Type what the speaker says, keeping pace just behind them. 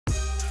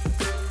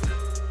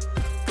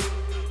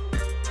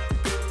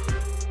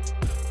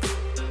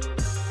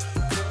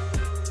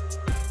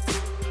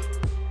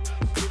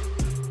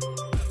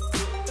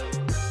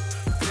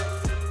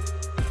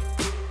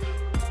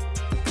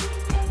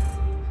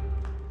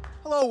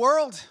Hello,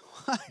 world.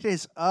 What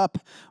is up?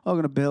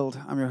 Welcome to Build.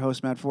 I'm your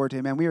host, Matt Forte.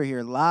 Man, we are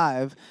here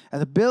live at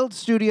the Build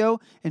studio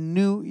in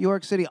New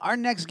York City. Our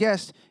next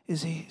guest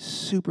is a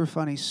super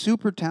funny,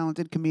 super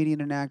talented comedian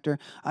and actor.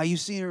 You've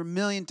seen her a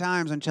million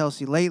times on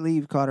Chelsea lately.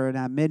 You've caught her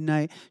at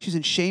Midnight. She's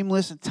in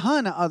Shameless, a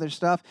ton of other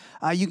stuff.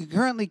 You can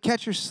currently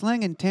catch her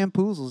slinging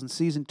tampoozles in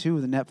season 2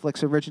 of the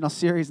Netflix original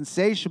series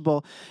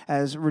Insatiable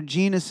as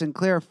Regina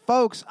Sinclair.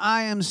 Folks,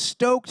 I am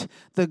stoked.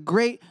 The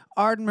great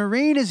Arden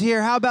Myrin is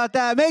here. How about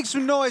that? Make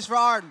some noise for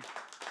Arden.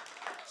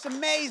 It's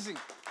amazing.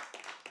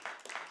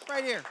 It's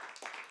right here.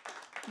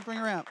 Bring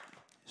her out.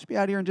 She'll be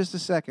out here in just a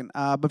second.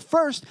 But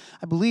first,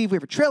 I believe we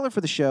have a trailer for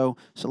the show,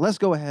 so let's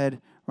go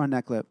ahead, run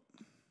that clip.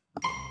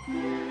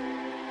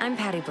 I'm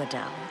Patty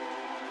Bladell,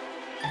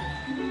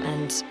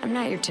 and I'm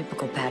not your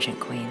typical pageant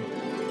queen.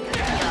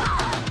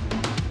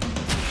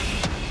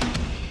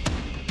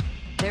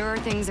 There are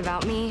things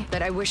about me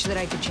that I wish that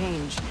I could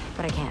change,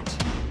 but I can't.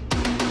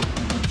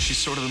 She's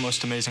sort of the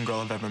most amazing girl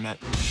I've ever met.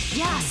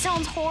 Yeah,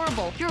 sounds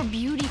horrible. You're a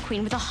beauty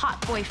queen with a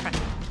hot boyfriend.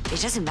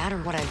 It doesn't matter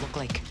what I look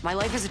like. My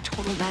life is a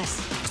total mess.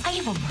 I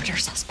am a murder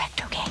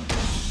suspect, okay?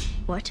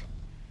 What?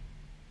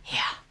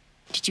 Yeah.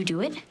 Did you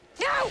do it?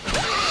 No!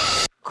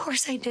 Of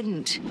course I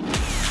didn't.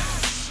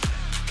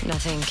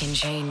 Nothing can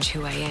change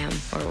who I am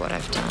or what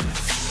I've done.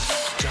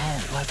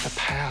 Don't let the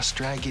past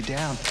drag you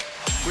down.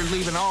 We're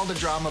leaving all the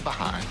drama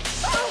behind.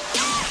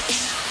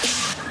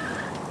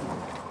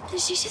 Did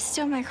she just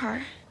steal my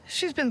car?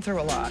 She's been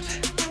through a lot.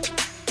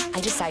 I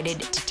decided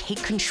to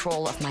take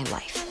control of my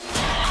life.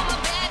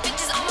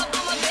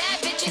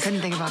 I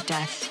couldn't think about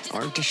death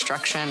or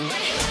destruction.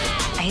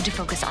 I had to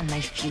focus on my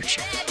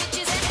future.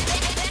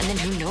 And then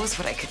who knows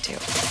what I could do.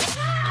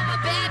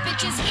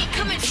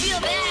 Come and feel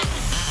that.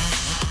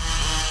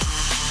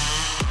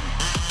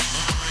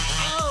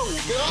 Oh,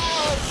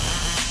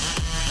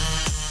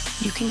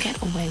 God! You can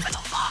get away with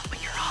a lot when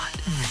you're hot.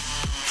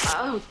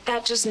 Oh,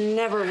 that just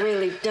never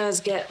really does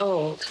get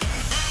old.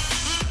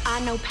 I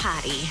know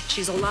Patty.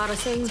 She's a lot of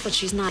things, but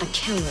she's not a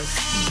killer.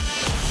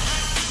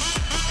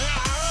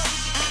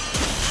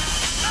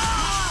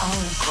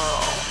 Oh,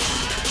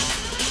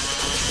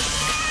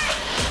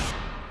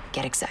 girl.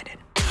 Get excited.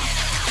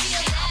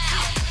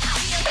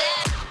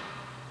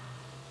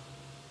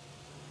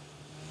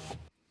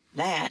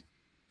 That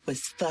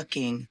was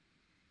fucking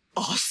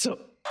awesome.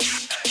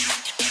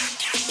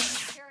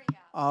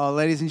 Oh,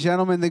 ladies and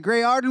gentlemen, the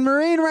great Arden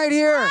Myrin right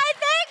here. Hi,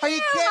 thank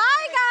you.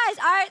 Hi, guys.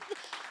 All right.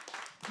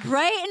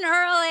 Bright and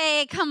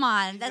early. Come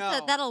on.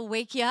 That'll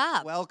wake you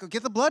up. Welcome.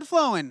 Get the blood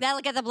flowing.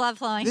 That'll get the blood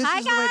flowing. This Hi,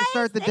 is guys. the way to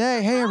start the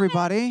day. Hey,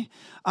 everybody.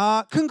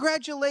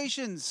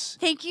 Congratulations.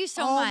 Thank you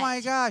so much. Oh,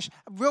 my gosh.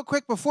 Real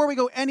quick, before we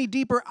go any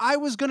deeper, I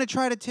was going to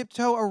try to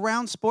tiptoe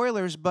around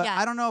spoilers, but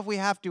I don't know if we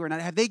have to or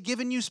not. Have they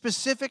given you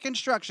specific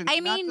instructions?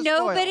 I mean,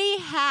 nobody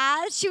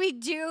has.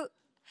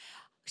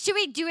 Should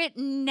we do it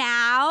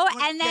now?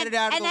 And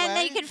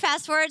then you can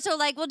fast forward. So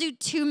like we'll do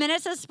 2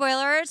 minutes of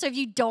spoilers. So if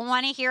you don't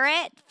want to hear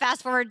it,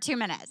 fast forward 2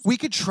 minutes. We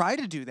could try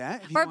to do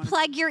that. Or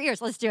plug your ears.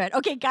 Let's do it.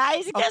 Okay,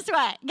 guys, guess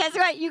what? Guess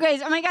what? You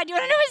guys, oh my God, you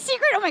want to know a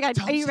secret? Oh my God,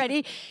 are you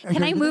ready?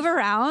 Can I move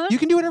around? You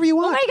can do whatever you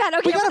want. Oh my God,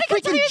 okay. We got a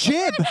freaking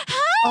jib.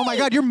 Hi. Oh my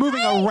God, you're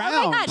moving around.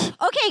 Oh my God.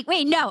 Okay,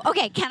 wait, no.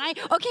 Okay, can I?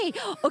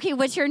 Okay,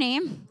 what's your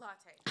name?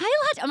 Hi,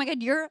 Latte. Oh my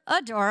God, you're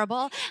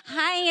adorable.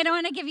 Hi, I don't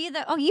want to give you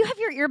the. Oh, you have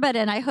your earbud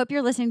in. I hope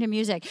you're listening to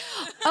music.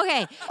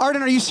 Okay.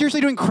 Arden, are you seriously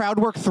doing crowd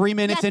work 3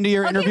 minutes into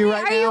your interview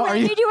right now? Are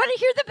you ready? Do you want to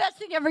hear the best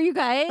thing ever, you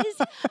guys?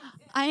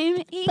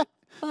 I'm a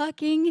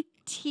fucking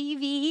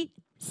TV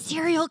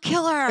serial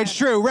killer. It's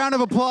true. Round of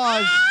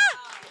applause.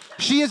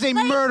 She is a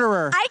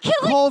murderer. I killed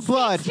like Cold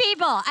blood. 6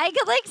 people. I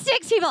killed like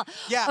 6 people.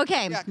 Yeah.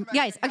 Okay, yeah,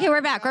 guys. Okay,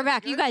 we're back. We're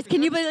back. You guys,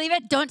 can you believe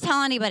it? Don't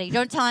tell anybody.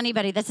 Don't tell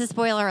anybody. This is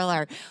spoiler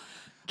alert.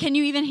 Can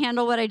you even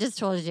handle what I just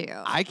told you?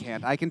 I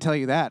can't. I can tell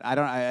you that.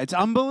 It's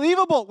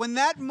unbelievable when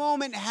that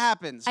moment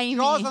happens.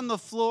 Jaws on the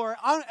floor.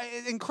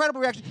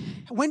 Incredible reaction.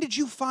 When did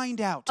you find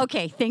out?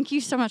 Okay, thank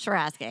you so much for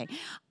asking.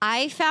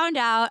 I found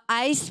out.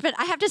 I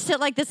have to sit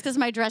like this because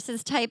my dress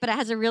is tight, but it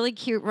has a really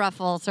cute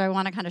ruffle, so I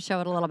want to kind of show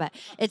it a little bit.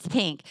 It's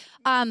pink.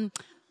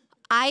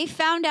 I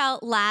found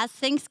out last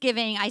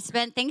Thanksgiving. I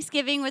spent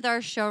Thanksgiving with our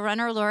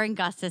showrunner Lauren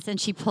Gustis,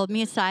 and she pulled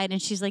me aside and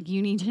she's like,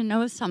 "You need to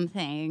know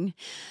something.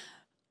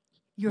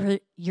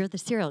 You're the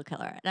serial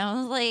killer." And I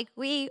was like,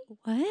 wait,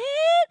 what?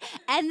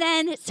 And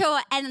then,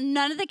 and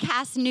none of the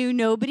cast knew,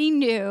 nobody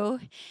knew.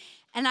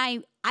 And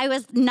I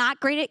was not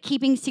great at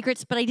keeping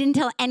secrets, but I didn't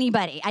tell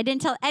anybody.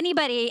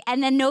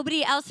 And then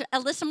nobody else,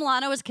 Alyssa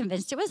Milano was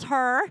convinced it was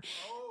her.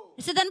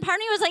 So then part of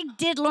me was like,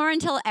 did Lauren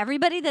tell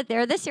everybody that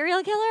they're the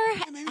serial killer?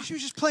 Yeah, maybe she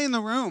was just playing the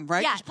room,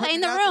 right? Yeah,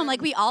 playing the room.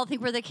 Like, we all think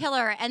we're the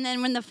killer. And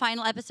then when the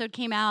final episode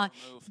came out,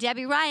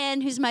 Debby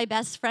Ryan, who's my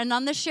best friend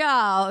on the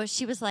show,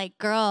 she was like,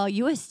 girl,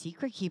 you a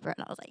secret keeper?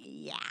 And I was like,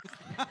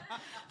 yeah.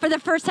 For the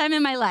first time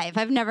in my life,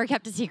 I've never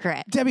kept a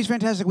secret. Debbie's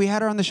fantastic. We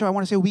had her on the show, I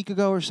want to say a week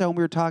ago or so, and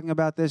we were talking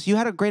about this. You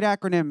had a great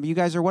acronym. You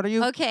guys are, what are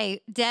you?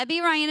 Okay,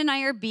 Debby Ryan and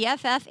I are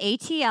BFF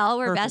ATL.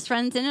 We're best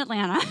friends in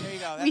Atlanta. There you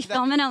go. We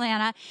film in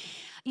Atlanta.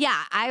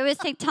 Yeah, I was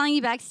telling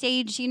you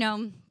backstage, you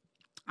know,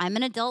 I'm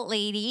an adult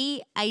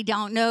lady. I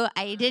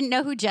didn't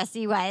know who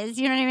Jessie was.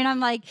 You know what I mean? I'm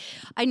like,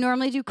 I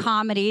normally do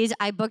comedies.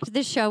 I booked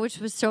this show, which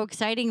was so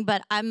exciting,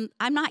 but I'm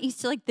not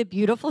used to like the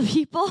beautiful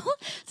people. So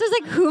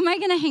it's like, who am I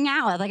going to hang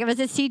out with? Like if I was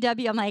at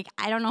CW, I'm like,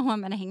 I don't know who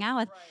I'm going to hang out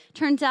with. Right.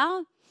 Turns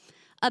out,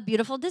 a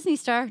beautiful Disney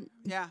star,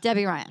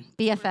 Debby Ryan,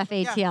 BFF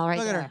ATL right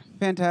look there. At her.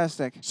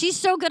 Fantastic. She's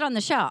so good on the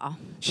show.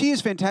 She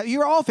is fantastic.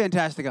 You're all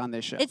fantastic on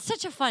this show. It's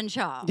such a fun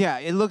show. Yeah,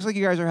 it looks like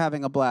you guys are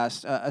having a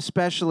blast,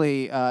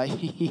 especially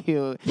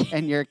you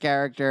and your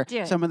character.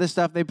 Dude. Some of the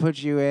stuff they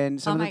put you in,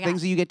 some of the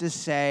things that you get to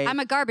say. I'm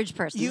a garbage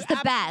person. It's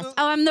the best.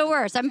 Oh, I'm the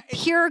worst. I'm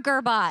pure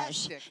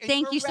garbage.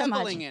 Thank you so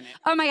much. In it.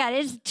 Oh my God,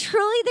 it's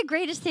truly the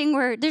greatest thing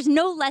where there's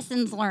no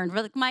lessons learned.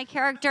 Where like my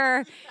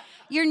character.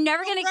 You're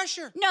never gonna.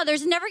 No,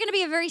 there's never gonna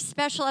be a very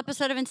special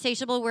episode of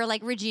Insatiable where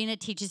like Regina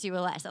teaches you a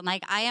lesson.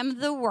 Like I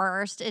am the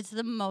worst. It's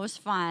the most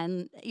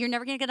fun. You're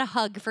never gonna get a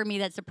hug for me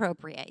that's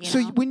appropriate.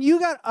 You know? When you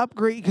got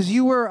upgraded, because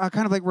you were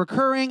kind of like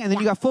recurring, and then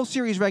you got full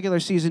series regular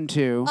season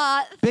 2.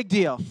 Big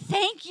deal.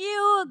 Thank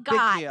you,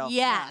 God. Big deal.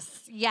 Yes.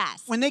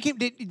 When they came,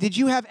 did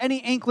you have any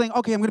inkling?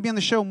 Okay, I'm going to be on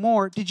the show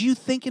more. Did you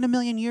think in a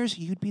million years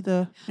you'd be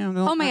the?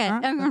 Oh my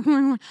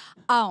God.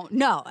 Oh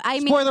no. I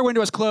mean, spoiler window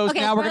is closed.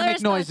 Okay, now we're going to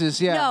make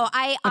noises. Yeah. No,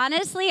 I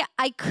honestly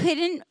I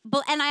couldn't,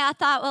 and I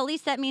thought, well, at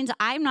least that means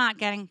I'm not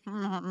getting.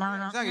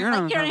 Like, you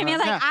know what I mean?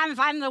 Like if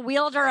I'm the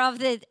wielder of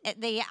the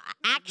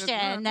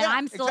action, then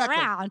I'm still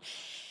around.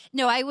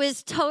 No, I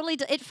was totally,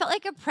 it felt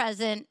like a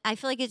present. I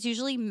feel like it's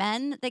usually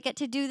men that get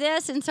to do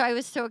this. And so I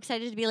was so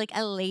excited to be like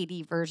a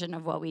lady version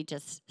of what we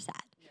just said.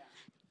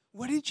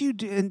 What did you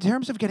do in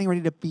terms of getting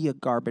ready to be a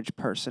garbage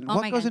person? Oh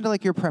what goes into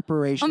like your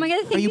preparation? Oh my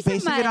God, thank Are you you so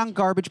basing it on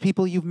garbage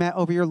people you've met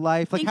over your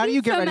life? Like, how do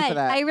you get ready for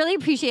that? I really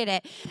appreciate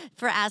it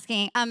for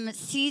asking.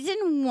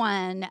 Season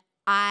 1,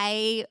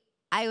 I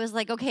was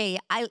like, okay,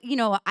 I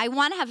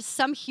want to have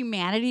some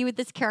humanity with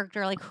this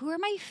character. Like, who are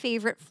my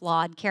favorite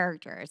flawed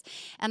characters?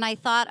 And I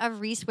thought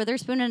of Reese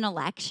Witherspoon in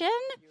Election.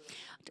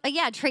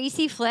 Yeah,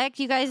 Tracy Flick.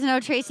 You guys know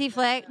Tracy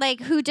Flick?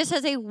 Like, who just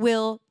has a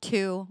will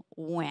to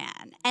win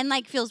and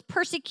like feels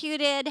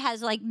persecuted,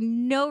 has like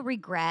no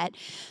regret.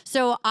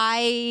 So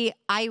I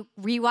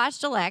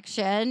rewatched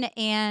Election,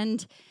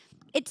 and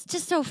it's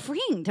just so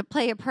freeing to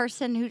play a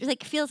person who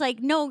like feels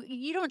like, no,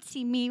 you don't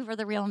see me for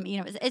the real me.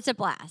 You know, it's a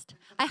blast.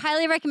 I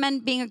highly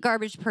recommend being a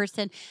garbage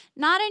person,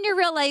 not in your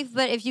real life,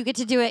 but if you get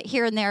to do it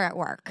here and there at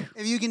work.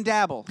 If you can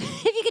dabble.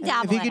 If you can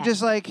dabble. If you could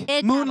just like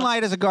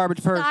moonlight as a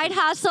garbage person. Side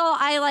hustle.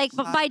 I like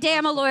by day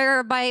I'm a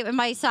lawyer. By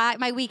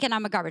my weekend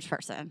I'm a garbage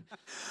person.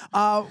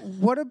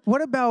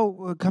 What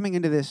about coming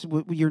into this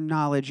with your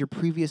knowledge, your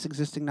previous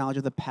existing knowledge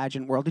of the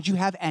pageant world? Did you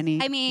have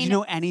any? I mean, did you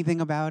know anything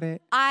about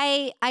it?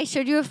 I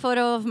showed you a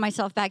photo of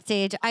myself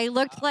backstage. I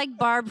looked like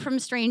Barb from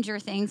Stranger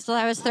Things till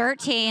I was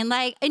 13.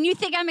 Like, and you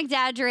think I'm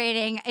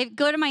exaggerating?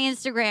 Go to my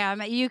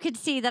Instagram. You could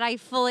see that I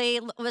fully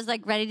was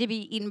like ready to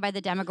be eaten by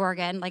the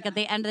Demogorgon, like at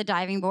the end of the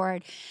diving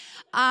board.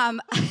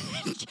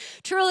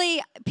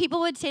 Truly,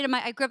 people would say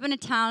I grew up in a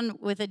town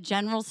with a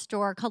general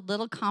store called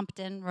Little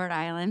Compton, Rhode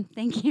Island.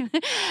 Thank you.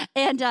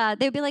 And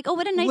they'd be like, oh,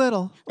 what a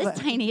nice, it's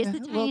tiny. It's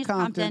the tiniest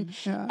Compton.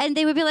 Yeah. And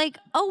they would be like,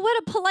 oh, what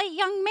a polite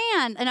young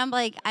man. And I'm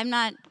like, I'm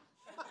not.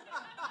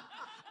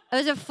 I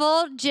was a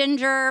full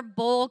ginger,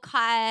 bowl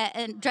cut,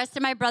 and dressed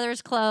in my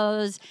brother's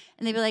clothes.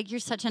 And they'd be like,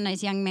 you're such a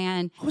nice young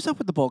man. What was up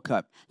with the bowl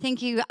cut?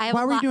 Thank you.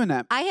 Why were you doing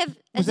that? I have,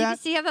 as you can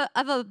see, I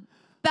have a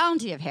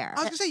bounty of hair.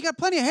 I was going to say, you got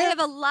plenty of hair. I have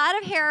a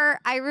lot of hair.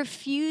 I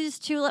refuse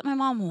to let my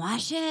mom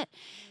wash it.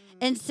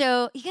 And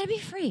so you got to be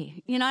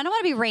free. You know, I don't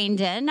want to be reined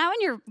in. Now when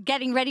you're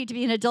getting ready to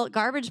be an adult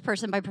garbage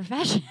person by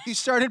profession. You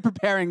started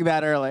preparing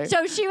that early.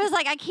 So she was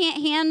like, I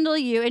can't handle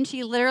you. And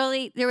she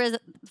literally, there was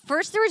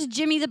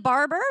Jimmy the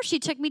Barber. She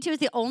took me to, was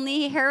the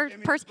only hair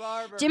person.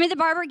 Jimmy the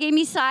Barber gave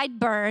me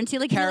sideburns.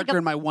 Character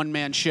in my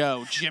one-man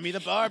show, Jimmy the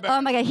Barber.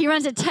 Oh my God, he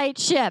runs a tight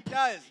ship. He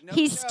does.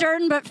 He's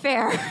stern but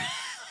fair.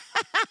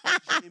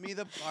 Jimmy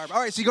the Barber.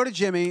 All right, so you go to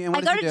Jimmy, and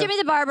what I go to Jimmy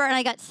the Barber, and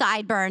I got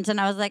sideburns, and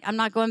I was like, I'm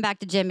not going back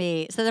to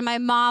Jimmy. So then my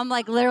mom,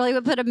 like, literally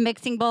would put a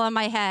mixing bowl on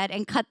my head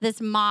and cut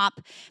this mop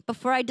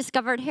before I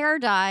discovered hair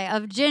dye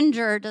of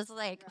ginger, just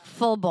like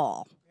full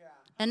bowl. Yeah.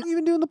 And what are you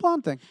even doing the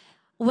blonde thing?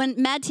 When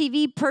Mad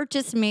TV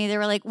purchased me, they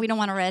were like, we don't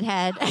want a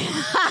redhead. And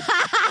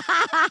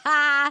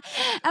I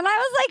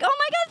was like, oh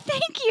my God,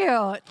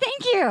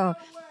 thank you.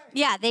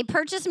 Yeah, they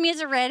purchased me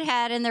as a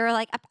redhead, and they were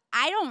like,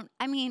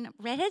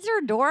 redheads are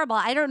adorable.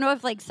 I don't know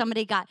if, like,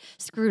 somebody got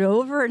screwed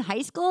over in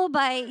high school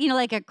by, you know,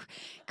 like a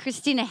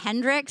Christina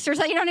Hendricks or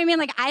something. You know what I mean?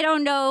 Like, I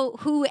don't know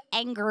who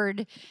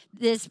angered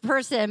this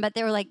person, but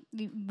they were like,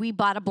 we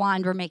bought a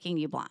blonde, we're making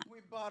you blonde.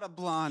 We bought a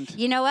blonde.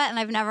 You know what? And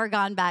I've never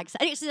gone back.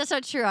 Actually, that's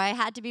not true. I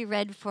had to be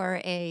red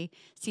for a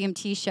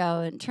CMT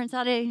show, and it turns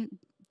out I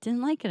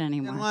didn't like it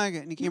anymore. Didn't like it,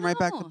 and you came right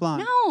back to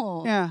blonde.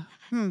 No. Yeah.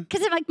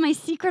 Because of like my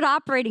secret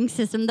operating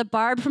system, the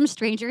Barb from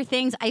Stranger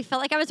Things, I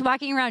felt like I was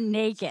walking around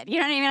naked. You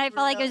know what I mean? I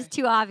felt like it was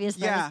too obvious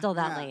that I was still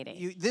that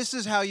lady. This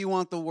is how you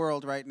want the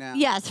world right now.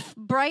 Yes,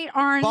 bright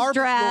orange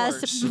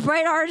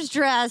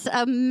dress,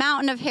 a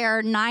mountain of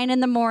hair, 9 in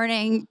the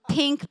morning,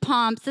 pink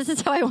pumps. This is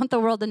how I want the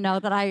world to know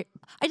that I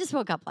I just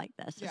woke up like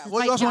this. Yeah. This is Well,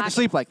 my you also went to jacket.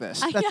 sleep like this.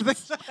 That's the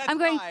Yes. thing. I'm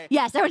going. why.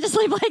 Yes, I went to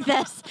sleep like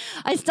this.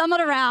 I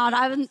stumbled around.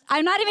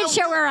 I'm not even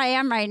sure where I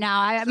am right now.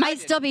 I might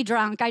still be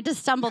drunk. I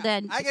just stumbled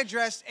in. I get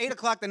dressed 8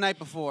 o'clock the night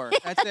before.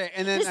 That's it.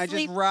 And then Just I just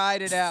sleep-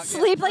 ride it out.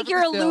 Sleep Yeah, like you're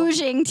a perfectly still.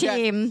 losing Yes,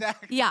 team.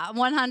 exactly. Yeah,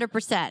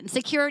 100%.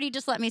 Security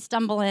just let me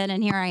stumble in,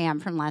 and here I am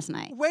from last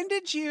night. When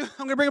did you?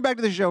 I'm gonna bring it back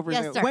to the show for a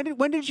Yes, second. sir.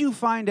 When did you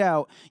find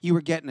out you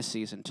were getting a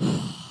season 2?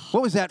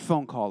 What was that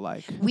phone call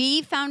like?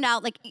 We found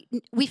out like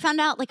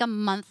a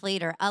month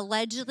later.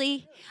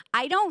 Allegedly,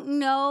 I don't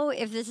know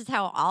if this is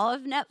how all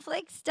of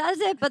Netflix does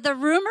it, but the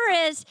rumor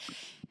is,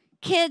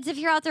 kids, if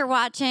you're out there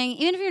watching,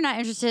 even if you're not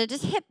interested,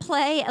 just hit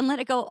play and let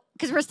it go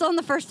because we're still in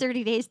the first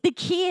 30 days. The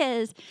key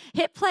is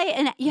hit play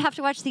and you have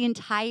to watch the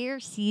entire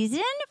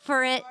season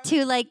for it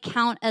to like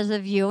count as a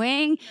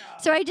viewing.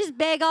 So I just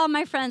beg all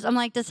my friends. I'm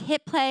like, just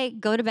hit play,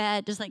 go to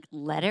bed, just like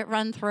let it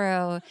run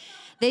through.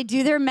 They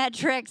do their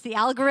metrics, the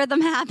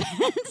algorithm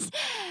happens.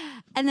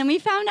 And then we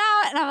found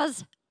out and I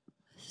was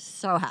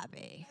so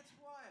happy.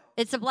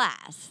 It's a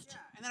blast.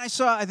 And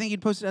then I think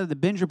you'd posted out of the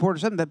binge report or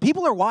something that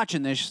people are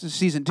watching this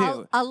season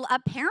 2.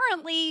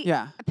 Apparently,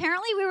 Yeah.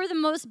 Apparently, we were the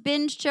most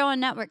binged show on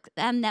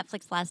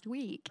Netflix last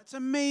week. That's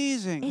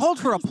amazing. It's Hold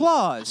for crazy.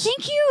 applause.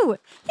 Thank you.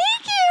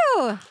 Thank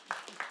you.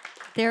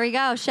 There we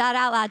go. Shout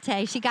out,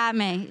 Latte. She got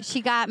me.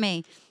 She got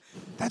me.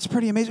 That's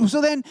pretty amazing.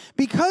 So then,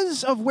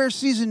 because of where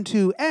season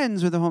 2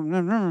 ends with the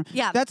home,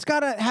 Yeah. that's got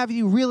to have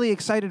you really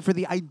excited for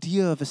the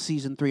idea of a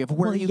season 3, of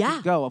where Well, you yeah.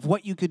 could go, of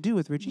what you could do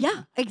with Regina.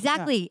 Yeah,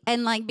 exactly.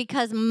 And like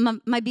because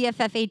my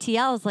BFF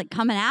ATL is like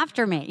coming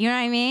after me. You know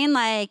what I mean?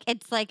 Like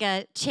it's like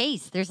a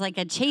chase. There's like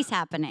a chase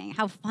happening.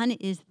 How fun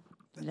is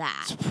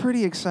that? It's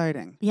pretty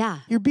exciting. Yeah.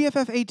 Your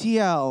BFF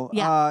ATL.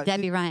 Yeah,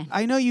 Debby Ryan.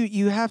 I know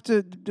you have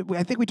to.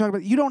 I think we talked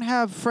about. You don't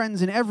have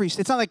friends in every.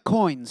 It's not like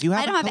coins. You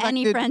I haven't don't have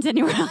any collected- friends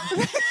anywhere else.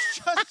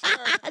 Just your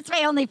That's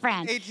my only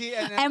friend. AT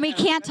And we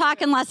can't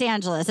talk in Los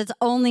Angeles. It's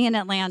only in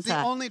Atlanta. It's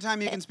the only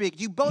time you can speak.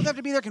 Do you both have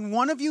to be there? Can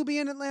one of you be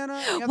in Atlanta?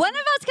 One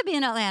of us could be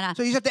in Atlanta.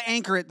 So you just have to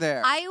anchor it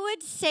there. I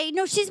would say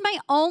no. She's my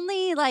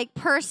only like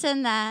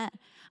person that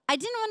I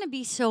didn't want to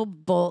be so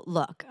bold.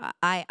 Look,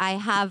 I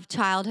have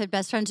childhood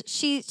best friends.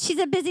 She's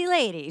a busy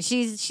lady.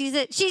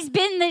 She's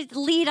been the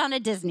lead on a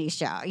Disney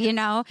show. You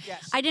know.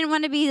 Yes. I didn't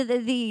want to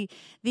be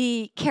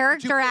the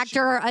character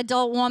actor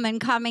adult woman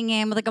coming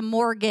in with like a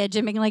mortgage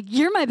and being like,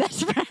 "You're my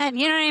best friend."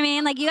 You know what I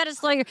mean? Like you got to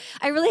slow your.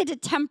 I really had to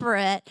temper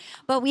it.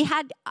 But we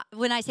had.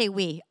 When I say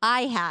we,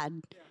 I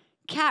had.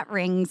 Cat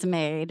rings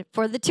made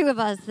for the two of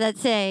us that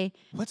say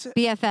What's it?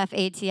 BFF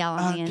ATL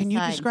on the inside. Can you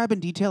describe in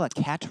detail a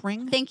cat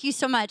ring? Thank you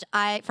so much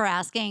for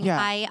asking.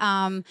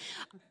 Yeah.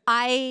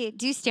 I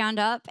do stand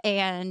up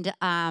and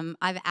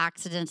I've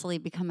accidentally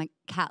become a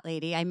cat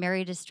lady. I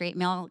married a straight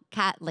male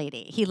cat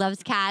lady. He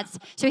loves cats.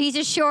 So he's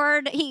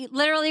assured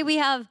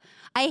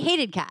I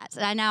hated cats,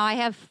 and now I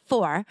have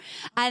 4.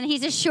 And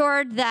he's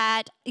assured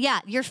that, yeah,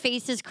 your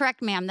face is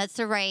correct, ma'am. That's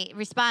the right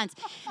response.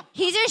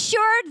 He's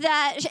assured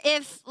that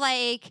if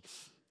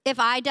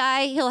I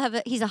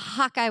die, he's a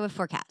hot guy with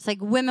 4 cats. Like,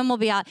 women will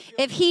be out.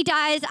 If he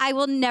dies, I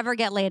will never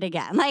get laid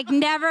again. Like,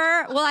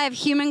 never will I have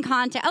human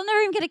contact. I'll never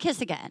even get a kiss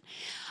again.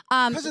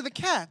 Because of the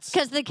cats.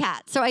 Because of the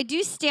cat. So I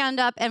do stand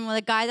up, and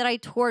the guy that I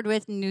toured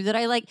with knew that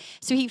I like.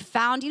 So he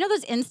found,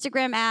 those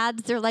Instagram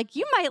ads? They're like,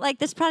 you might like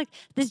this product,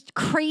 this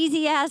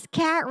crazy ass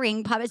cat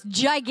ring pop. It's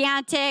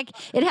gigantic.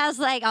 It has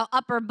like an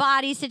upper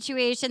body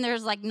situation.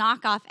 There's like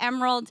knockoff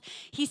emeralds.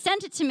 He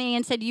sent it to me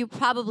and said, you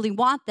probably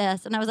want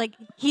this. And I was like,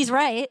 he's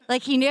right.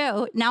 Like he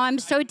knew. Now I'm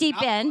so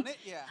deep in.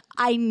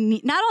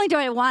 Not only do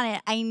I want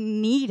it, I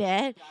need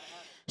it.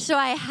 So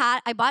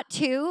I bought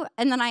 2,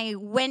 and then I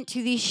went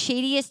to the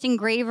shadiest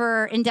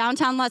engraver in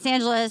downtown Los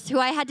Angeles, who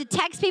I had to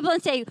text people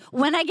and say,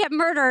 when I get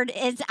murdered,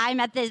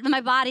 I'm at this.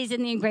 My body's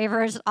in the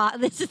engraver's.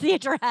 This is the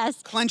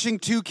address. Clenching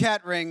 2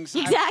 cat rings.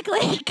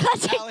 Exactly.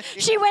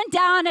 She went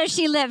down as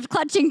she lived,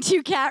 clutching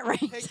 2 cat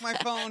rings. Take my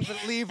phone, but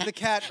leave the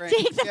cat ring.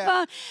 Take the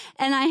phone.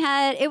 And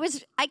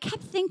I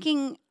kept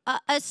thinking,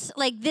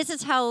 this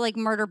is how like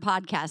murder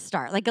podcasts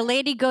start. Like a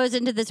lady goes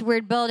into this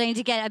weird building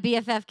to get a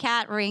BFF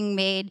cat ring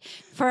made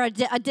for a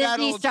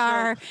Disney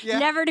star,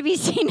 never to be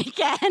seen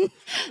again.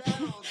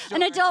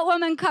 An adult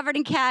woman covered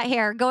in cat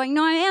hair going,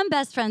 no, I am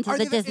best friends with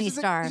a Disney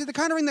star. Is it the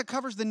kind of ring that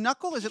covers the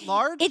knuckle? Is it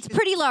large? It's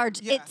pretty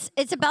large. Yeah.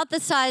 It's about the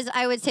size,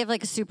 I would say, of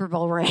like a Super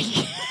Bowl ring.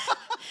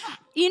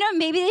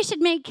 Maybe they should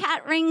make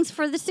cat rings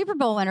for the Super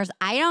Bowl winners.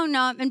 I don't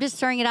know. I'm just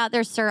throwing it out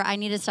there, sir. I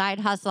need a side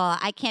hustle.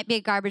 I can't be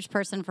a garbage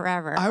person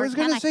forever. I was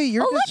going to say,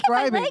 you're look,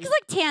 describing. my legs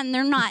look tan.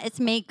 They're not. It's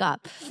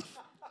makeup.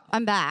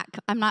 I'm back.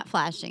 I'm not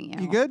flashing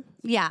you. You good?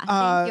 Yeah.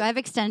 Thank you. I have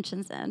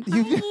extensions in.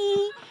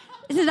 Hi.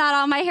 This is not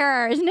all my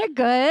hair. Isn't it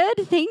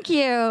good? Thank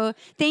you.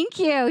 Thank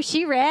you.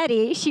 She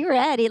ready. She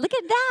ready. Look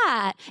at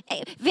that.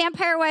 Hey,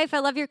 vampire wife, I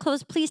love your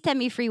clothes. Please send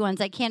me free ones.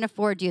 I can't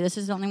afford you. This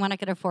is the only one I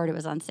could afford. It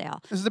was on sale.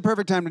 This is the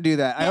perfect time to do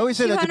that. I always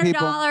say that to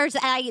people.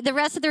 $200. The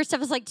rest of their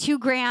stuff is like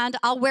 $2,000.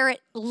 I'll wear it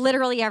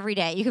literally every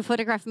day. You can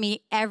photograph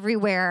me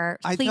everywhere.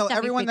 I Please tell send me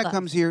everyone free that clothes.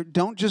 comes here,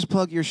 don't just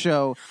plug your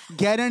show.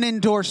 Get an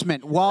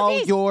endorsement while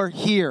you're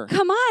here.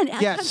 Come on.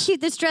 Yes. How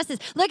cute this dress is.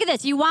 Look at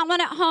this. You want one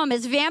at home.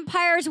 It's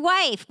Vampire's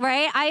wife,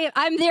 right?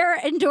 I'm their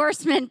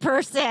endorsement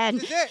person.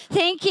 This is it.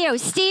 Thank you.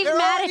 Steve They're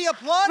Madden. already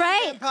applauding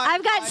Right? Vampire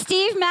I've got wife.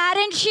 Steve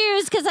Madden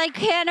shoes because I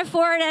can't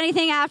afford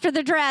anything after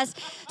the dress.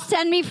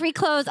 Send me free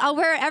clothes. I'll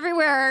wear it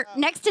everywhere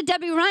next to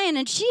Debby Ryan,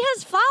 and she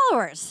has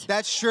followers.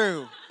 That's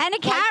true. And a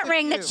cat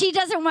ring that she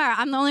doesn't wear.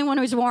 I'm the only one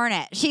who's worn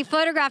it. She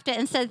photographed it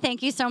and said,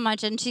 thank you so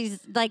much. And she's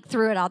like,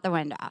 threw it out the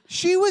window.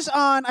 She was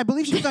on, I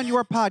believe she was on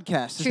your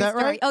podcast. Is True that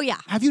story. right? Oh, yeah.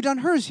 Have you done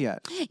hers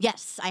yet?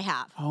 Yes, I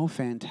have. Oh,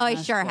 fantastic. Oh, I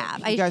sure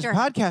have. You guys are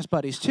podcast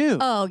buddies, too.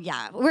 Oh,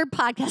 yeah. We're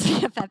podcast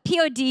BFF.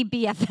 POD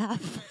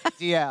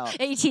DL.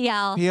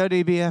 ATL.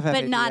 POD BFF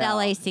But not ATL.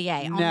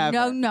 LACA. Never.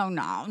 Oh, no.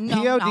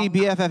 POD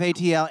BFF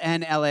ATL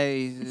and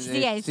LACA.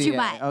 CA is too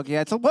much. Okay,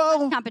 it's a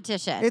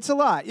Competition. It's a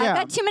lot, yeah. I've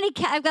got too many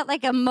I've got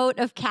like a moat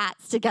of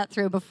cats to get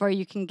through before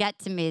you can get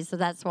to me, so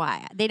that's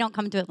why. They don't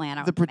come to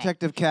Atlanta. The with me.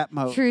 protective cat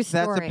mode. True That's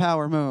a story.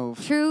 power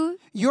move. True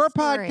Your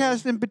story.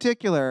 podcast in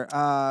particular,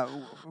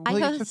 Will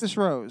You Accept This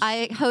Rose?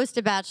 I host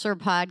a Bachelor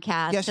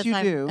podcast. Yes, 'cause you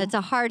do. It's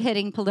a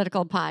hard-hitting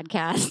political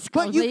podcast.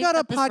 But called you've Will You got a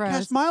Accept This podcast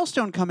Rose?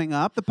 milestone coming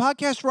up, the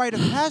podcast Rite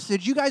of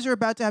Passage. You guys are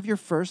about to have your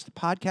first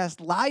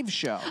podcast live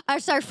show.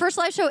 It's our first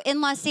live show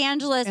in Los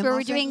Angeles In where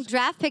Los we're doing Angeles?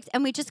 draft picks,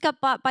 and we just got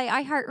bought by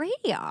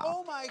iHeartRadio.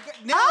 Oh, my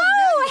God.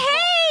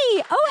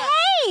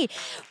 Hey!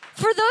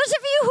 For those of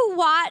you who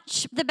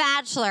watch The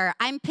Bachelor,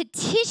 I'm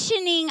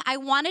petitioning. I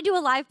want to do a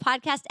live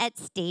podcast at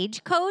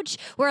Stagecoach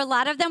where a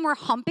lot of them were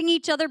humping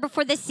each other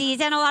before the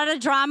season. A lot of the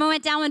drama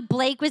went down when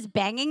Blake was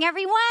banging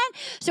everyone.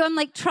 So I'm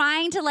like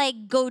trying to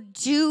like go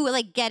do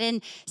like get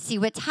in, see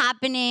what's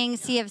happening,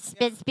 see if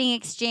spit's being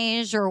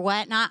exchanged or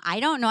whatnot. I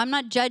don't know. I'm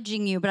not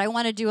judging you, but I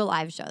want to do a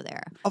live show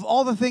there. Of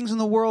all the things in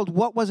the world,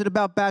 what was it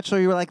about Bachelor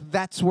you were like,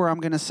 that's where I'm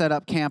going to set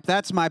up camp.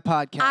 That's my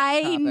podcast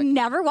I topic.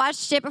 never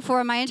watched it before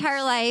in my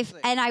entire life,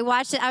 and I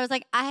watched it. I was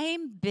like,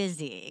 I'm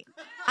busy.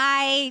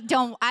 I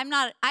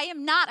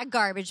am not a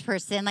garbage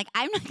person. Like,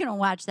 I'm not gonna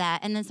watch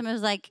that. And then someone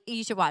was like,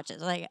 you should watch it. I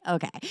was like,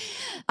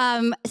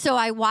 okay. So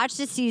I watched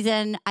the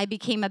season. I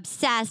became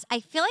obsessed.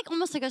 I feel like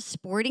almost like a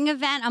sporting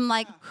event. I'm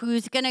like,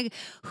 who's gonna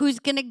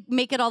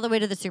make it all the way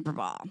to the Super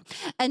Bowl?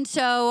 And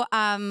so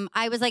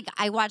I was like,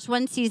 I watched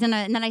one season,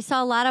 and then I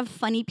saw a lot of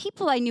funny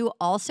people I knew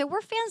also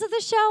were fans of the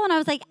show, and I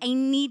was like, I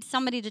need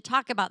somebody to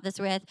talk about this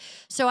with.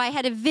 So I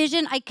had a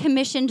vision. I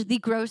commissioned the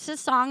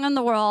grossest song in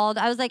the world.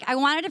 I was like, I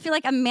wanted to feel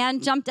like a man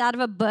jumped out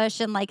of a bush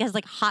and like has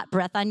like hot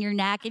breath on your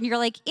neck, and you're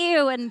like,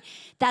 ew, and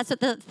that's what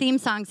the theme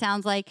song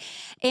sounds like.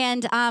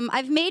 And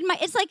I've made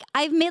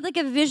like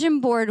a vision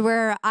board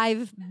where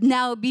I've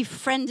now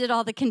befriended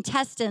all the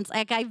contestants.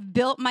 Like, I've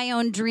built my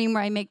own dream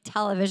where I make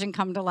television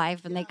come to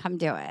life and they come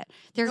do it.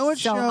 They're You know what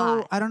so show?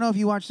 hot. I don't know if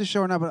you watched the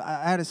show or not, but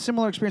I had a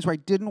similar experience where I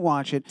didn't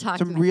watch it. Talk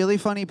to Some me. really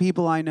funny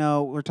people I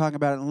know were talking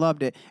about it and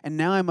loved it, and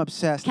now I'm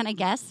obsessed. Can I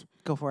guess?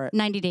 Go for it.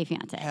 90 Day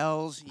Fiancé.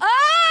 Hells. Ah!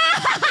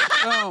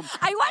 Boom.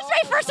 I watched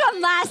my first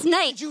one last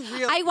night. Did you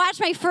really? I watched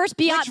my first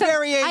Beyond. Which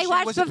variation? I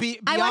watched Was it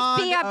I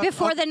watched Beyond,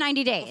 before the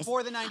 90 days.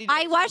 Before the 90 days.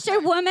 I watched a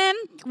woman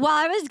while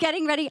I was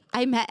getting ready.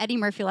 I met Eddie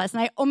Murphy last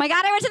night. Oh my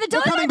God, I went to the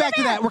We're coming back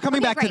to that. We're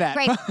coming back to that.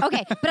 Great.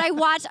 Okay, but I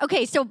watched.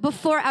 Okay, so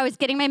before I was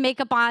getting my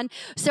makeup on,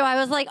 so I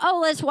was like, oh,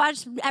 let's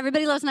watch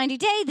Everybody Loves 90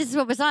 Day. This is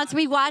what was on. So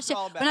we watched it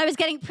when I was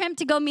getting primed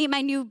to go meet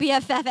my new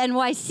BFF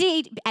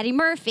NYC, Eddie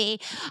Murphy.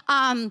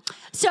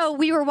 So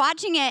we were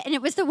watching it, and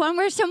it was the one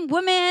where some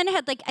woman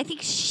had like, I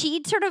think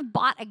she'd sort of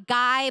bought a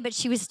guy, but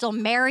she was still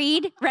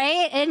married,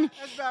 right? And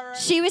That's about right.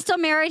 she was still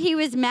married. He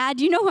was mad.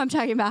 You know who I'm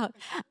talking about.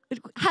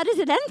 How does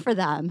it end for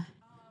them?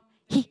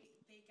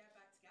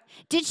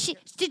 Did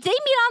they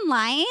meet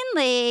online?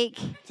 Like,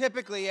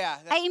 Typically, yeah.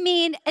 I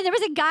mean, and there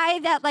was a guy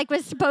that like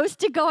was supposed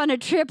to go on a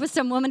trip with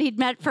some woman he'd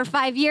met for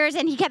 5 years,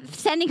 and he kept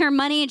sending her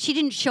money, and she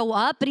didn't show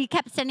up, but he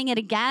kept sending it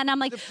again. I'm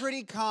like, It's a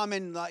pretty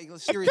common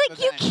it's series.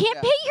 like you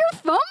can't pay your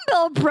phone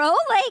bill, bro.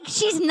 Like,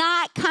 she's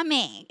not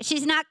coming.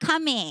 She's not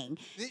coming.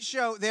 This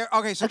show,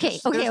 okay, so Okay,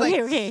 there's like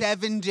okay.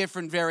 7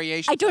 different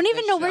variations. I don't of even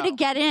this know where to show.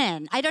 get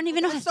in. I don't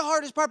even know. That's the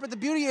hardest part, but the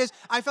beauty is,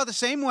 I felt the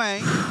same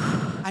way.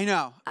 I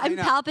know. I'm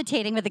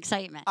palpitating with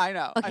excitement. I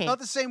know. Okay. I felt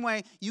the same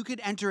way. You could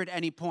enter at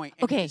any point.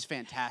 And Okay. It's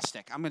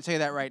fantastic. I'm going to tell you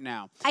that right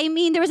now. I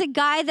mean, there was a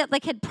guy that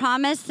like had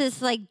promised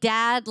this like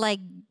dad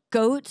like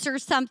goats or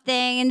something,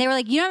 and they were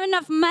like, you don't have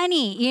enough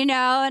money, you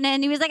know? And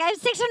then he was like, I have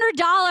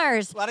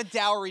 $600. A lot of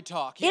dowry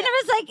talk. Yeah, And it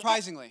was like,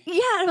 surprisingly.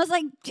 Yeah, and it was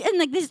like, and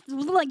like this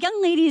like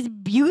young lady is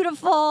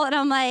beautiful, and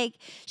I'm like,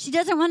 she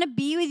doesn't want to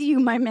be with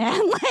you, my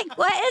man. Like,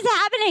 what is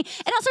happening?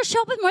 And also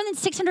show up with more than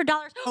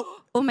 $600.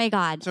 Oh my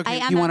God, So, okay,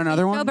 I am you want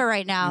another one? sober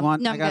right now. You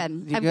want- No, I I'm got-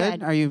 good. you I'm good?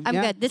 good. Are you- I'm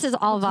yeah? good. This is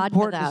all vodka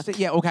Important though. to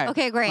yeah, okay.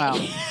 Okay, great. Wow.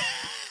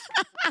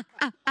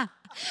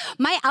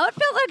 My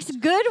outfit looks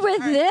good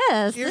with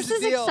this. here's This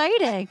is the deal.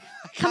 exciting.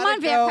 Come gotta on,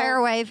 go.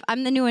 Vampire Wife.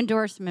 I'm the new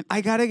endorsement.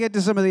 I got to get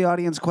to some of the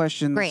audience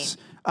questions. Great.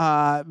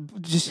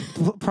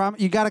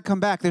 You got to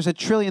come back. There's a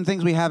trillion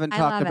things we haven't I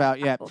talked love it. about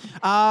yet.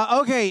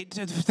 Okay,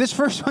 this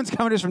first one's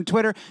coming to us from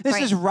Twitter. This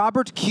Great. is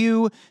Robert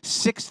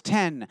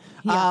Q610.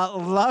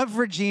 Love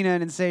Regina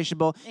and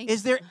Insatiable.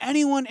 Is there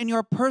anyone in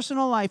your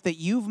personal life that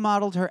you've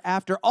modeled her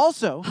after?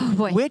 Also,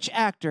 which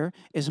actor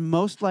is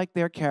most like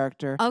their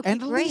character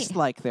and least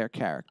like their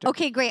character?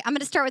 Okay, great. I'm going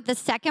to start with the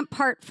second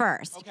part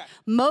first. Okay.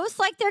 Most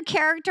like their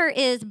character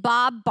is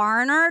Bob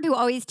Barnard, who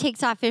always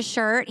takes off his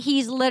shirt.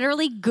 He's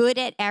literally good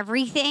at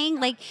everything.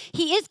 Like,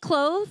 he is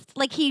clothed.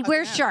 Like, he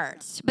wears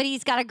shirts, but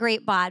he's got a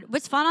great bod.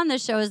 What's fun on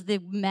this show is the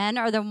men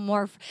are the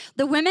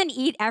women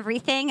eat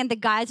everything, and the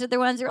guys are the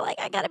ones who are like,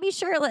 I got to be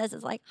shirtless.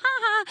 It's like,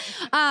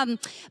 ha.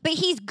 But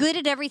he's good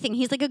at everything.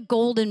 He's like a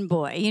golden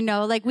boy, you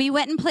know? Like, we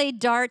went and played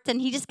darts,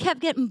 and he just kept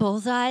getting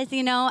bullseyes,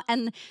 you know?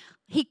 And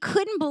he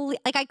couldn't believe,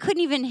 like, I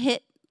couldn't even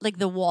hit, like,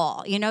 the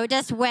wall, you know?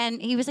 Just when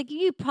he was like,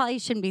 you probably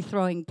shouldn't be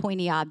throwing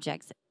pointy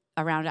objects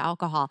around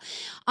alcohol.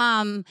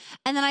 And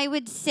then I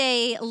would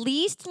say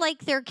least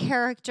like their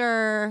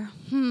character,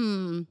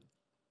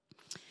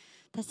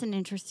 that's an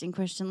interesting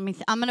question. Let me.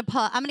 I'm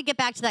gonna get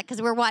back to that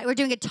because we're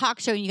doing a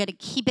talk show and you got to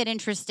keep it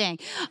interesting.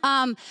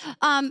 In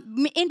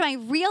my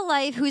real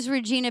life, who's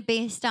Regina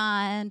based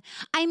on?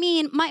 I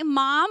mean, my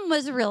mom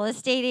was a real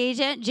estate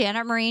agent,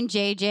 Janet Marine,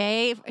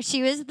 JJ.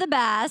 She was the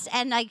best,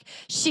 and like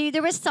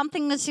there was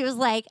something that she was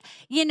like,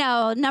 you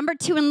know, number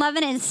 2 in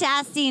Levin and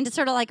sassy and just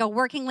sort of like a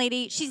working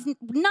lady. She's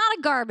not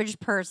a garbage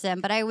person,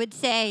 but I would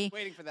say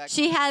Waiting for that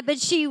she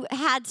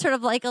had sort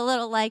of like a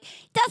little like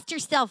dust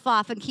yourself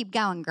off and keep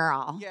going,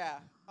 girl. Yeah.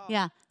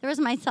 Yeah, there was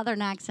my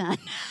southern accent.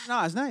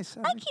 No, it's nice.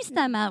 Thank you,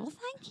 Stemma. Well,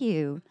 thank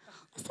you.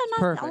 That's so nice.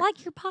 Perfect. I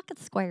like your pocket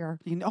square.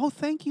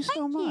 Thank you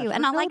so much. Thank you. for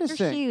And I like your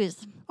noticing.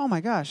 shoes. Oh my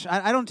gosh,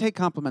 I don't take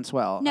compliments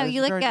well. No, It's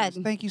you look very good. nice.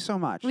 Thank you so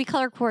much. We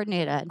color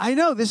coordinated. I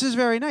know, this is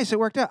very nice. It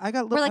worked out.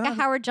 We're like a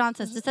Howard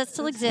Johnson. Does that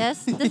still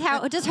exist?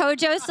 Does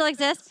Hojo still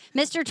exist?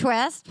 Mr.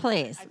 Twist,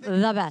 please.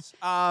 The best.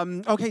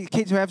 Okay,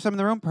 Kate, do I have some in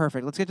the room?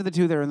 Perfect. Let's get to the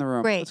two that are in the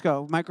room. Great. Let's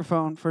go.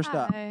 Microphone first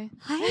up. Hi.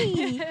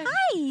 Hi.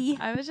 Hi.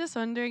 I was just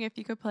wondering if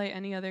you could play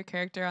any other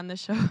character on the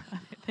show other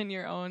than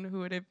your own, who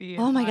would it be?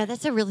 Oh my God,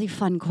 that's a really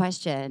fun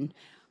question.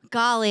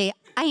 Golly,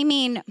 I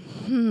mean,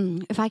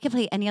 if I could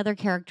play any other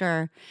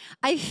character,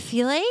 I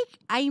feel like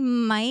I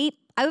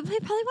would play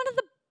probably one of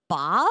the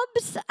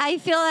Bobs. I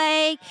feel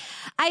like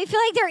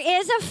there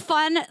is a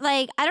fun,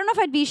 like, I don't know if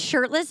I'd be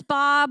shirtless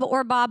Bob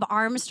or Bob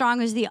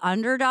Armstrong, who's the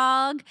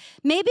underdog.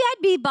 Maybe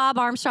I'd be Bob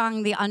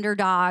Armstrong, the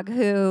underdog,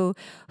 who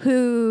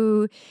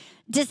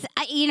just,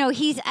 you know,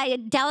 he's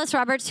Dallas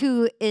Roberts,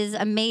 who is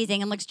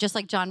amazing and looks just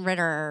like John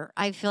Ritter.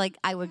 I feel like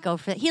I would go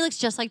for that. He looks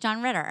just like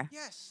John Ritter.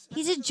 Yes.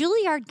 He's a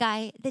Juilliard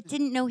guy that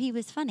didn't know he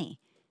was funny.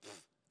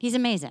 He's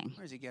amazing.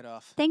 Where does he get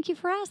off? Thank you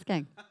for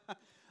asking.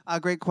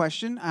 Great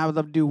question. I would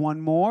love to do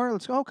one more.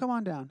 Let's go. Oh, come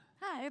on down.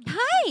 Hi.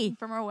 Hi.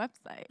 From our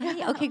website.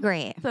 Hi. Okay,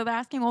 great. So they're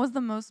asking, what was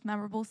the most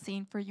memorable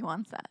scene for you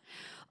on set?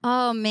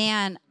 Oh,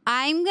 man.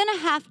 I'm going to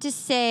have to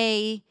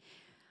say,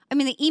 I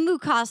mean, the emu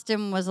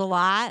costume was a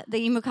lot.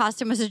 The emu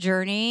costume was a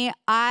journey.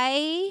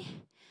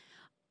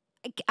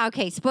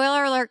 Okay,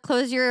 spoiler alert,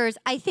 close your ears.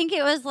 I think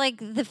it was like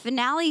the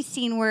finale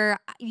scene where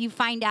you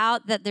find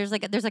out that there's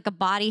like a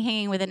body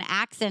hanging with an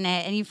axe in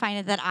it, and you find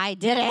out that I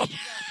did it.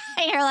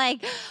 And you're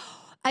like,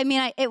 I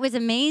mean, it was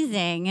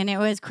amazing, and it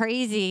was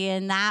crazy,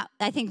 and I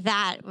think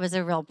that was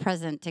a real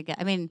present to get.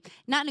 I mean,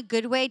 not in a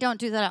good way, don't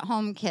do that at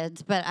home,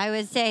 kids, but I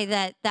would say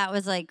that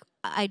was like,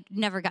 I'd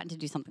never gotten to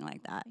do something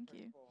like that. Thank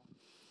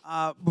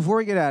you. Before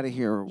we get out of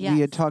here, Yes.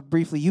 we had talked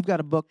briefly. You've got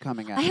a book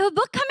coming out. I have a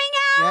book coming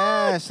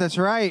out. Yes, that's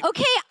right.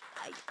 Okay.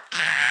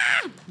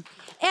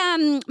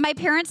 My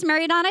parents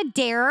married on a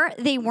dare.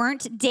 They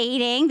weren't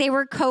dating. They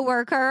were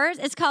coworkers.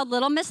 It's called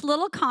Little Miss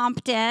Little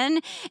Compton.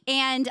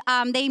 And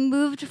they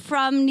moved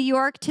from New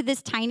York to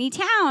this tiny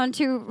town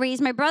to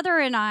raise my brother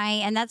and I,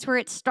 and that's where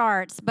it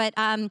starts. But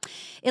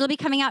it'll be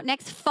coming out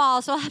next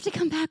fall, so I'll have to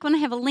come back when I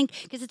have a link,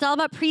 because it's all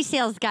about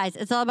pre-sales, guys.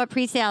 It's all about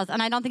pre-sales,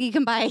 and I don't think you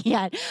can buy it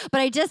yet.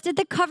 But I just did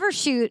the cover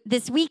shoot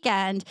this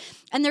weekend,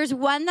 and there's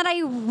one that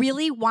I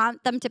really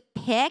want them to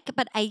pick,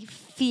 but I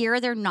fear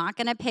they're not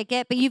going to pick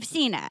it. But you've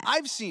seen it.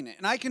 I've seen it,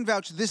 and I can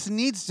vouch this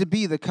needs to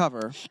be the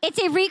cover. It's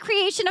a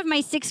recreation of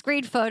my 6th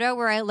grade photo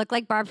where I look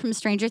like Barb from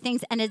Stranger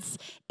Things, and it's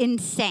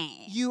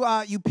insane.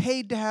 You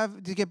paid to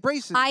get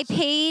braces. I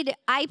paid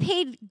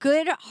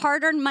good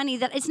hard-earned money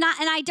that it's not,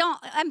 and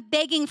I'm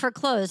begging for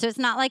clothes, so it's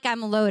not like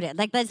I'm loaded.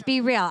 Like, let's be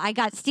real. I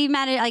got Steve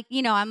Madden, like,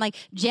 you know, I'm like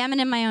jamming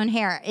in my own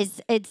hair.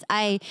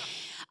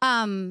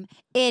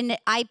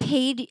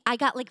 I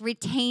got like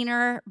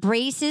retainer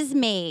braces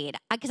made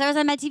because I was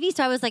on Mad TV.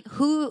 So I was like,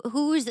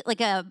 who's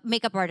like a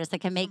makeup artist that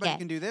can make Somebody it?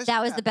 can do this?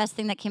 That was Yeah. the best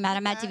thing that came out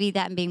of Mad TV,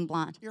 that and being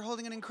blonde. You're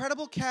holding an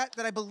incredible cat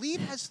that I believe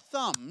has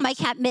thumbs. My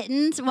cat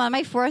Mittens,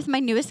 my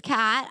newest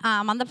cat,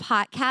 on the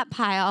cat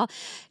pile.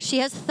 She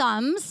has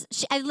thumbs.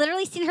 I've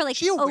literally seen her like. Is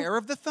she aware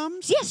of the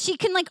thumbs? Yes, she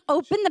can like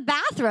open the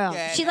bathroom.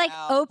 She like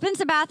opens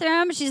the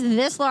bathroom. She's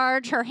this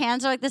large. Her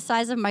hands are like the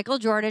size of Michael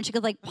Jordan. She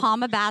could like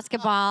palm a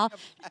basketball.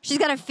 She's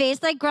got a face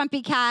like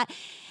Grumpy Cat.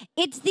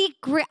 It's the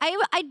great.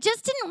 I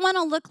just didn't want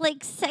to look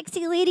like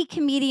sexy lady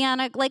comedian.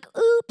 Like,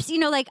 oops,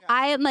 like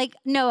I am like,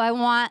 no, I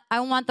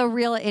want the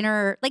real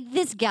inner, like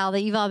this gal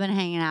that you've all been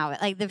hanging out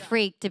with, like the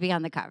freak to be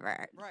on the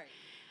cover. Right.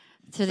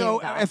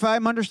 So if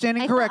I'm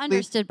understanding correctly,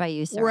 understood by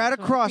you, sir. We're at a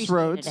So I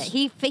crossroads.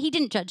 appreciated it. He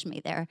didn't judge me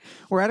there.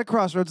 We're at a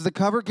crossroads. The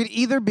cover could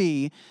either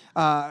be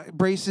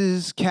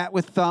braces, cat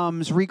with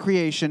thumbs,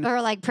 recreation,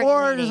 or like Pretty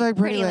or Lady. just like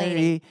Pretty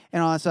Lady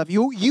and all that stuff.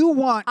 You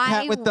want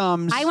cat with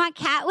thumbs? I want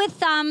cat with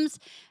thumbs.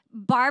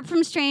 Barb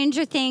from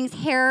Stranger Things,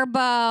 hair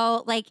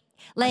bow, like.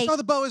 I saw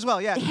the bow as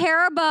well, yeah.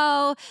 Hair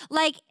bow,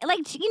 like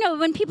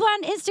when people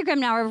on Instagram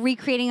now are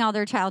recreating all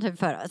their childhood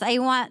photos.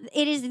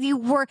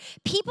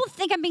 People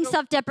think I'm being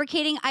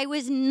self-deprecating. I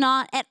was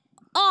not at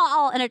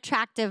all an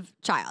attractive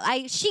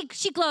child.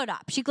 She glowed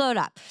up. She glowed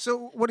up.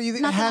 So what do you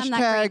think? Not that I'm not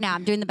great now.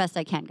 I'm doing the best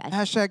I can, guys.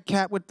 Hashtag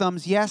cat with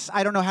thumbs. Yes.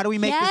 I don't know. How do we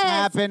make this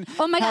happen?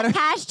 Oh my God.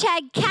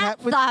 Hashtag cat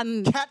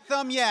thumb. Cat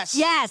thumb. Yes.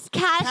 Yes.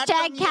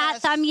 Hashtag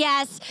cat thumb.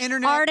 Yes.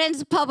 Internet.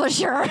 Arden's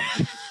publisher.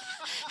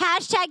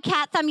 Hashtag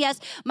cat thumb, yes.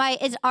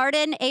 It's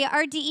Arden,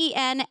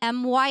 ARDEN,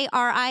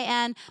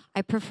 MYRIN.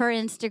 I prefer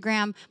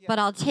Instagram, but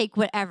I'll take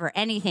whatever,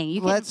 anything.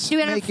 You can do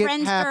it on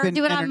Friendster,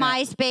 do it on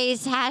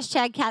MySpace.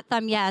 Hashtag cat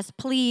thumb, yes.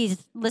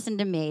 Please listen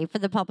to me for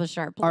the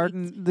publisher. Please.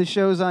 Arden, the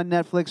show's on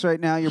Netflix right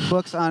now. Your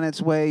book's on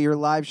its way. Your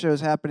live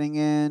show's happening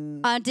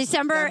in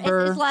December.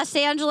 It's Los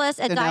Angeles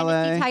at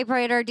Dynasty LA.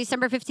 Typewriter.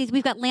 December 15th.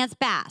 We've got Lance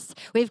Bass.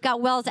 We've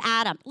got Wells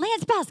Adam.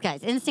 Lance Bass,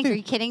 guys. Instinct. Are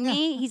you kidding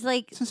me? He's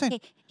like, it's insane.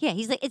 Yeah,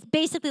 he's like, it's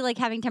basically like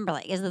having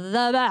Timberlake. Is the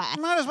best.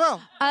 Might as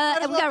well.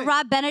 We got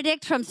Rob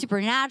Benedict from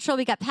Supernatural.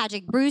 We got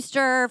Patrick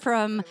Brewster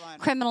from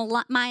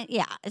Criminal Minds.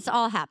 Yeah, it's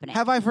all happening.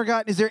 Have I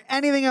forgotten? Is there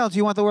anything else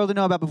you want the world to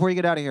know about before you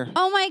get out of here?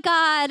 Oh my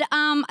God,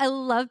 I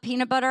love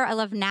peanut butter. I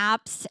love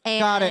naps, and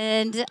Got it.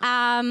 and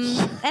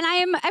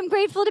I'm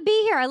grateful to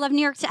be here. I love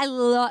New York City.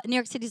 New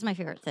York City is my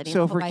favorite city.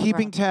 So for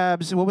keeping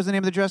tabs, what was the name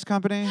of the dress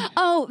company?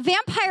 Oh,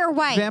 Vampire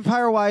Wife.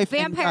 Vampire Wife.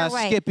 Vampire and,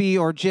 Wife. Skippy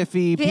or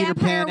Jiffy, Vampire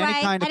Peter Pan, any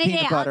Wife, kind of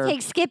peanut butter. I'll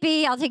take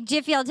Skippy. I'll take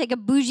Jiffy. I'll take a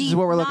bougie This is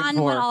what we're looking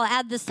non-one. for. I'll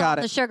add the salt,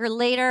 the sugar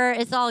later.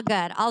 It's all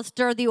good. I'll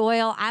stir the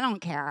oil. I don't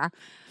care.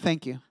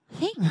 Thank you.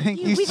 Thank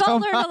you. We've so all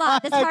learned a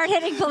lot. This much.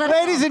 hard-hitting political.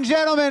 Ladies and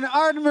gentlemen,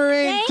 Arden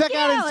Myrin, check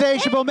out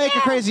Insatiable. Make a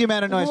crazy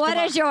amount of noise. What Come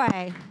a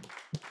on. joy.